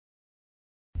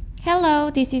Hello,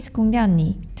 this is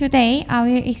Ni. Today, I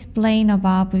will explain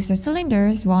about booster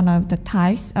cylinders, one of the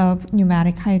types of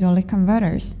pneumatic hydraulic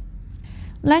converters.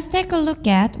 Let's take a look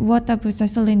at what a booster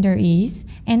cylinder is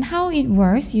and how it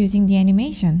works using the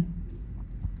animation.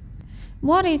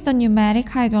 What is a pneumatic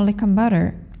hydraulic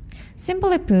converter?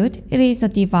 Simply put, it is a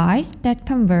device that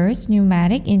converts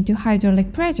pneumatic into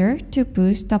hydraulic pressure to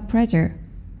boost the pressure.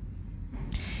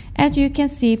 As you can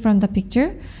see from the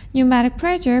picture, pneumatic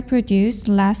pressure produces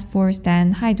less force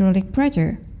than hydraulic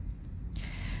pressure.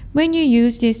 When you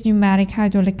use this pneumatic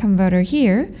hydraulic converter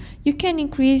here, you can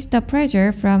increase the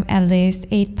pressure from at least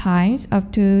 8 times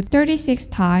up to 36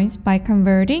 times by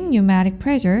converting pneumatic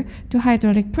pressure to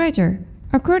hydraulic pressure.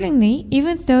 Accordingly,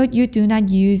 even though you do not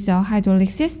use a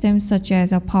hydraulic system such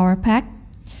as a power pack,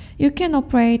 you can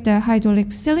operate the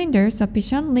hydraulic cylinder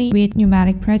sufficiently with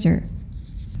pneumatic pressure.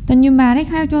 The pneumatic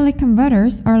hydraulic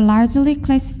converters are largely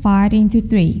classified into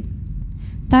 3: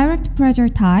 direct pressure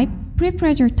type,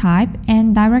 pre-pressure type,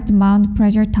 and direct mount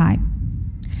pressure type.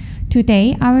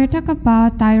 Today, I will talk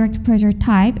about direct pressure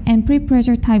type and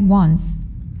pre-pressure type ones.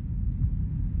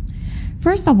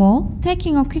 First of all,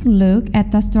 taking a quick look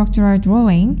at the structural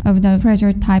drawing of the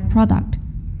pressure type product.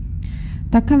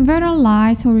 The converter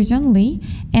lies horizontally,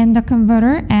 and the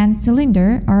converter and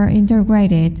cylinder are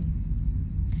integrated.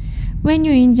 When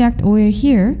you inject oil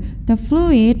here, the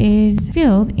fluid is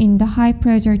filled in the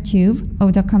high-pressure tube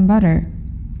of the converter.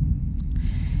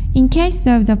 In case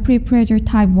of the pre-pressure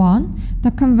type 1,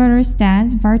 the converter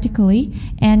stands vertically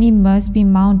and it must be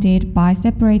mounted by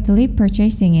separately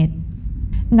purchasing it.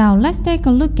 Now let's take a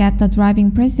look at the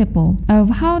driving principle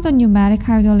of how the pneumatic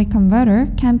hydraulic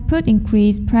converter can put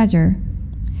increased pressure.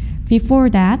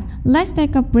 Before that, let's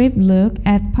take a brief look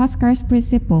at Pascal's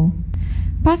principle.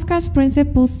 Pascal's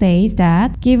principle says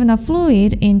that given a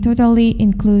fluid in totally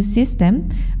enclosed system,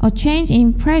 a change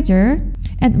in pressure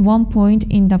at one point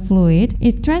in the fluid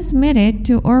is transmitted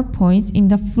to all points in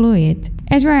the fluid,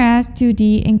 as well as to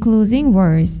the enclosing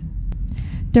walls.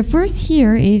 The first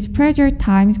here is pressure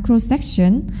times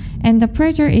cross-section, and the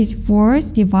pressure is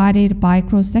force divided by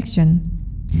cross-section.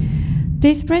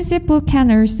 This principle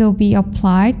can also be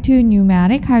applied to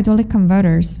pneumatic hydraulic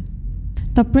converters.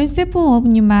 The principle of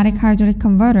pneumatic hydraulic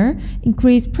converter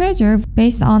increases pressure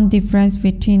based on difference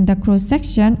between the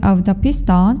cross-section of the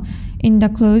piston in the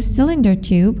closed cylinder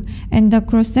tube and the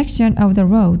cross-section of the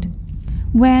rod.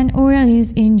 When oil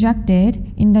is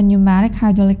injected in the pneumatic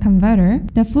hydraulic converter,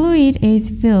 the fluid is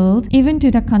filled even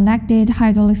to the connected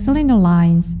hydraulic cylinder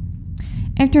lines.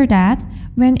 After that,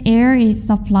 when air is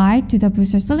supplied to the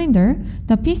booster cylinder,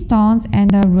 the pistons and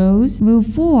the rods move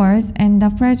forwards and the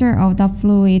pressure of the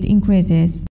fluid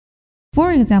increases.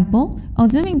 For example,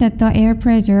 assuming that the air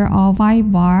pressure of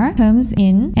 5 bar comes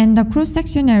in and the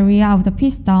cross-section area of the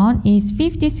piston is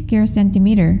 50 square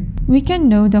centimeter, we can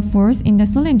know the force in the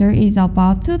cylinder is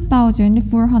about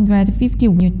 2,450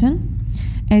 Newton,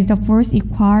 as the force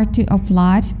equal to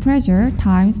applied pressure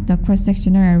times the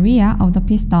cross-sectional area of the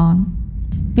piston.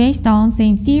 Based on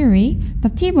same theory, the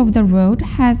tip of the rod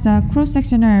has a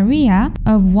cross-sectional area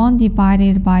of 1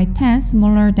 divided by 10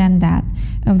 smaller than that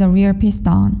of the rear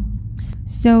piston.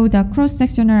 So the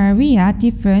cross-sectional area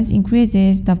difference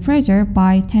increases the pressure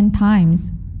by 10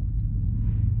 times.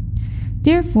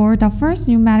 Therefore, the first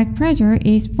pneumatic pressure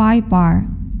is 5 bar.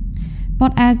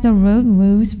 But as the rod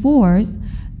moves forwards,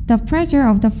 the pressure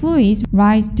of the fluids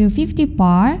rises to 50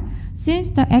 bar,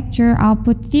 since the actual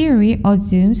output theory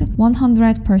assumes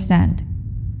 100%.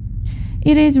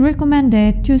 It is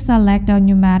recommended to select a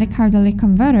pneumatic hydraulic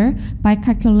converter by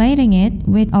calculating it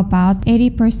with about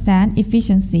 80%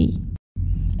 efficiency.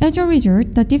 As a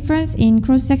result, the difference in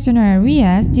cross-sectional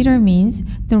areas determines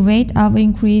the rate of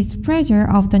increased pressure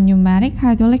of the pneumatic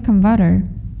hydraulic converter.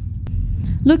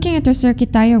 Looking at the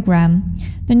circuit diagram,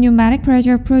 the pneumatic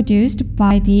pressure produced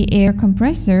by the air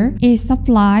compressor is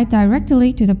supplied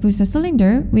directly to the booster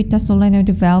cylinder with the solenoid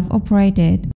valve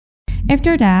operated.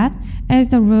 After that, as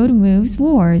the rod moves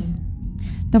forwards,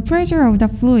 the pressure of the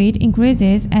fluid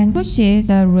increases and pushes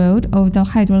the rod of the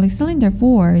hydraulic cylinder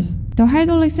forwards. The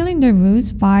hydraulic cylinder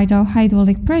moves by the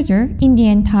hydraulic pressure in the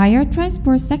entire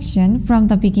transport section from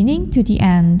the beginning to the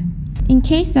end. In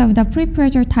case of the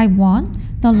pre-pressure type 1,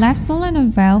 the left solenoid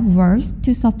valve works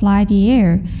to supply the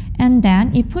air, and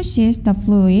then it pushes the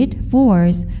fluid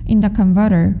forwards in the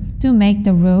converter to make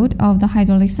the rod of the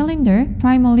hydraulic cylinder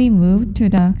primarily move to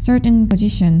the certain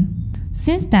position.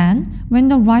 Since then, when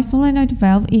the right solenoid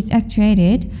valve is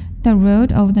actuated, the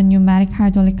rod of the pneumatic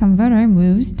hydraulic converter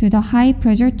moves to the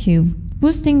high-pressure tube,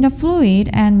 boosting the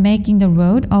fluid and making the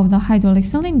rod of the hydraulic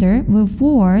cylinder move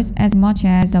forwards as much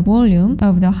as the volume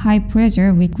of the high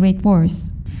pressure with great force.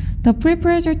 The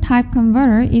pre-pressure type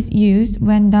converter is used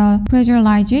when the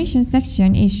pressurization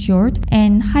section is short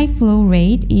and high flow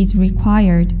rate is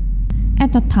required.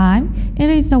 At the time,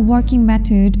 it is the working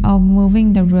method of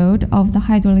moving the rod of the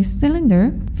hydraulic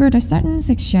cylinder through a certain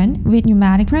section with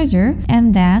pneumatic pressure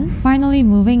and then finally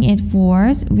moving it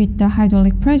forwards with the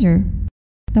hydraulic pressure.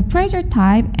 The pressure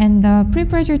type and the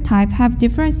pre-pressure type have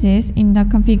differences in the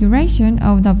configuration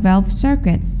of the valve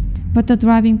circuits, but the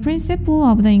driving principle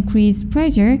of the increased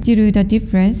pressure due to the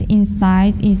difference in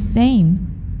size is same.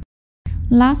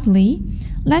 Lastly,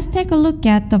 let's take a look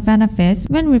at the benefits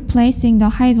when replacing the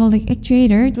hydraulic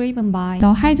actuator driven by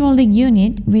the hydraulic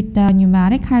unit with the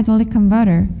pneumatic hydraulic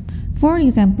converter. For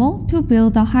example, to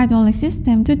build a hydraulic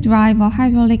system to drive a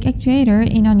hydraulic actuator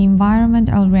in an environment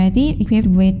already equipped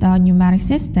with a pneumatic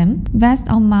system, vast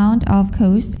amount of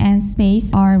cost and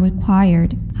space are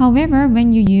required. However,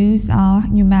 when you use a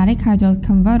pneumatic hydraulic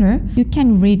converter, you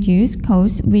can reduce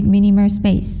costs with minimal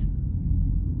space.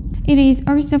 It is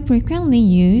also frequently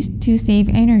used to save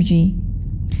energy.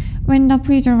 When the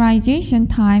pressurization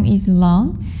time is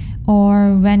long,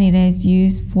 or when it is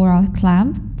used for a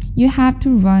clamp, you have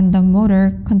to run the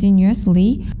motor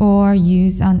continuously or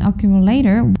use an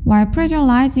accumulator while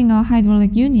pressurizing a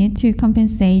hydraulic unit to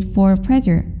compensate for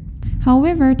pressure.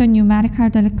 However, the pneumatic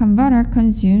hydraulic converter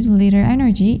consumes little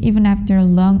energy even after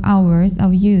long hours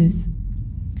of use.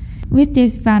 With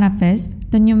these benefits,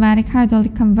 the pneumatic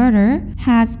hydraulic converter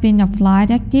has been applied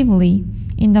actively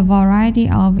in the variety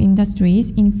of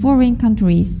industries in foreign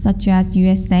countries such as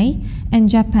USA and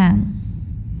Japan.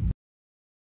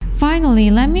 Finally,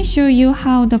 let me show you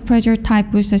how the pressure type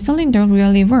booster cylinder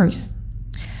really works.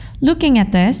 Looking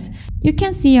at this, you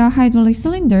can see a hydraulic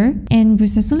cylinder and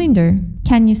booster cylinder.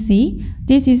 Can you see?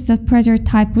 This is the pressure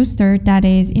type booster that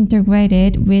is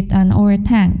integrated with an oil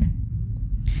tank.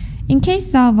 In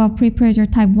case of a pre-pressure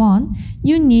type 1,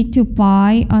 you need to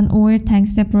buy an oil tank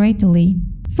separately.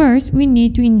 First, we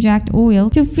need to inject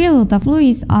oil to fill the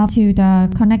fluids up to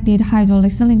the connected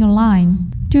hydraulic cylinder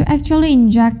line. To actually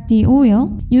inject the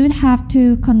oil, you would have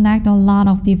to connect a lot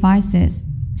of devices.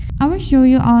 I will show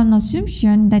you an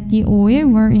assumption that the oil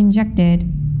were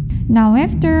injected. Now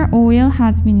after oil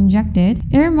has been injected,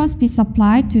 air must be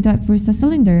supplied to the booster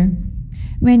cylinder.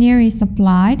 When air is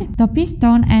supplied, the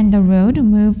piston and the rod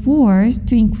move forward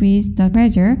to increase the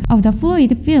pressure of the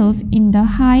fluid filled in the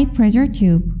high pressure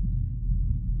tube.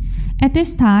 At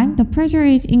this time, the pressure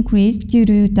is increased due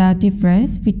to the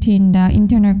difference between the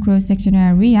internal cross-sectional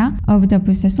area of the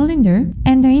booster cylinder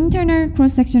and the internal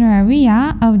cross-sectional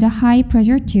area of the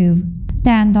high-pressure tube.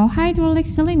 Then the hydraulic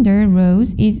cylinder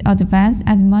rose is advanced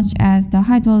as much as the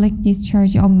hydraulic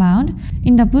discharge amount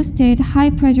in the boosted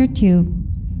high-pressure tube.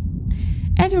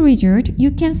 As a result, you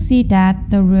can see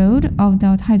that the rod of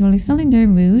the hydraulic cylinder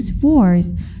moves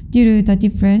forwards due to the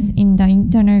difference in the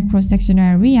internal cross-sectional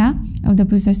area of the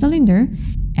booster cylinder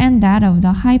and that of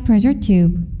the high-pressure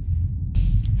tube.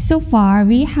 So far,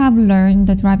 we have learned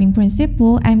the driving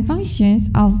principle and functions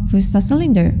of booster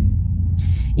cylinder.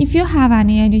 If you have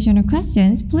any additional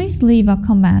questions, please leave a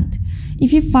comment.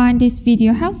 If you find this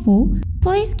video helpful,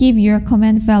 please give your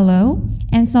comment below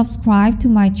and subscribe to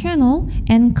my channel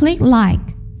and click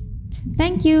like.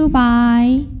 Thank you,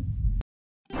 bye!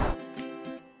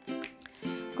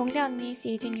 공대 언니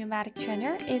Easy Pneumatic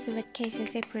Trainer is with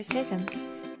KCC Precision.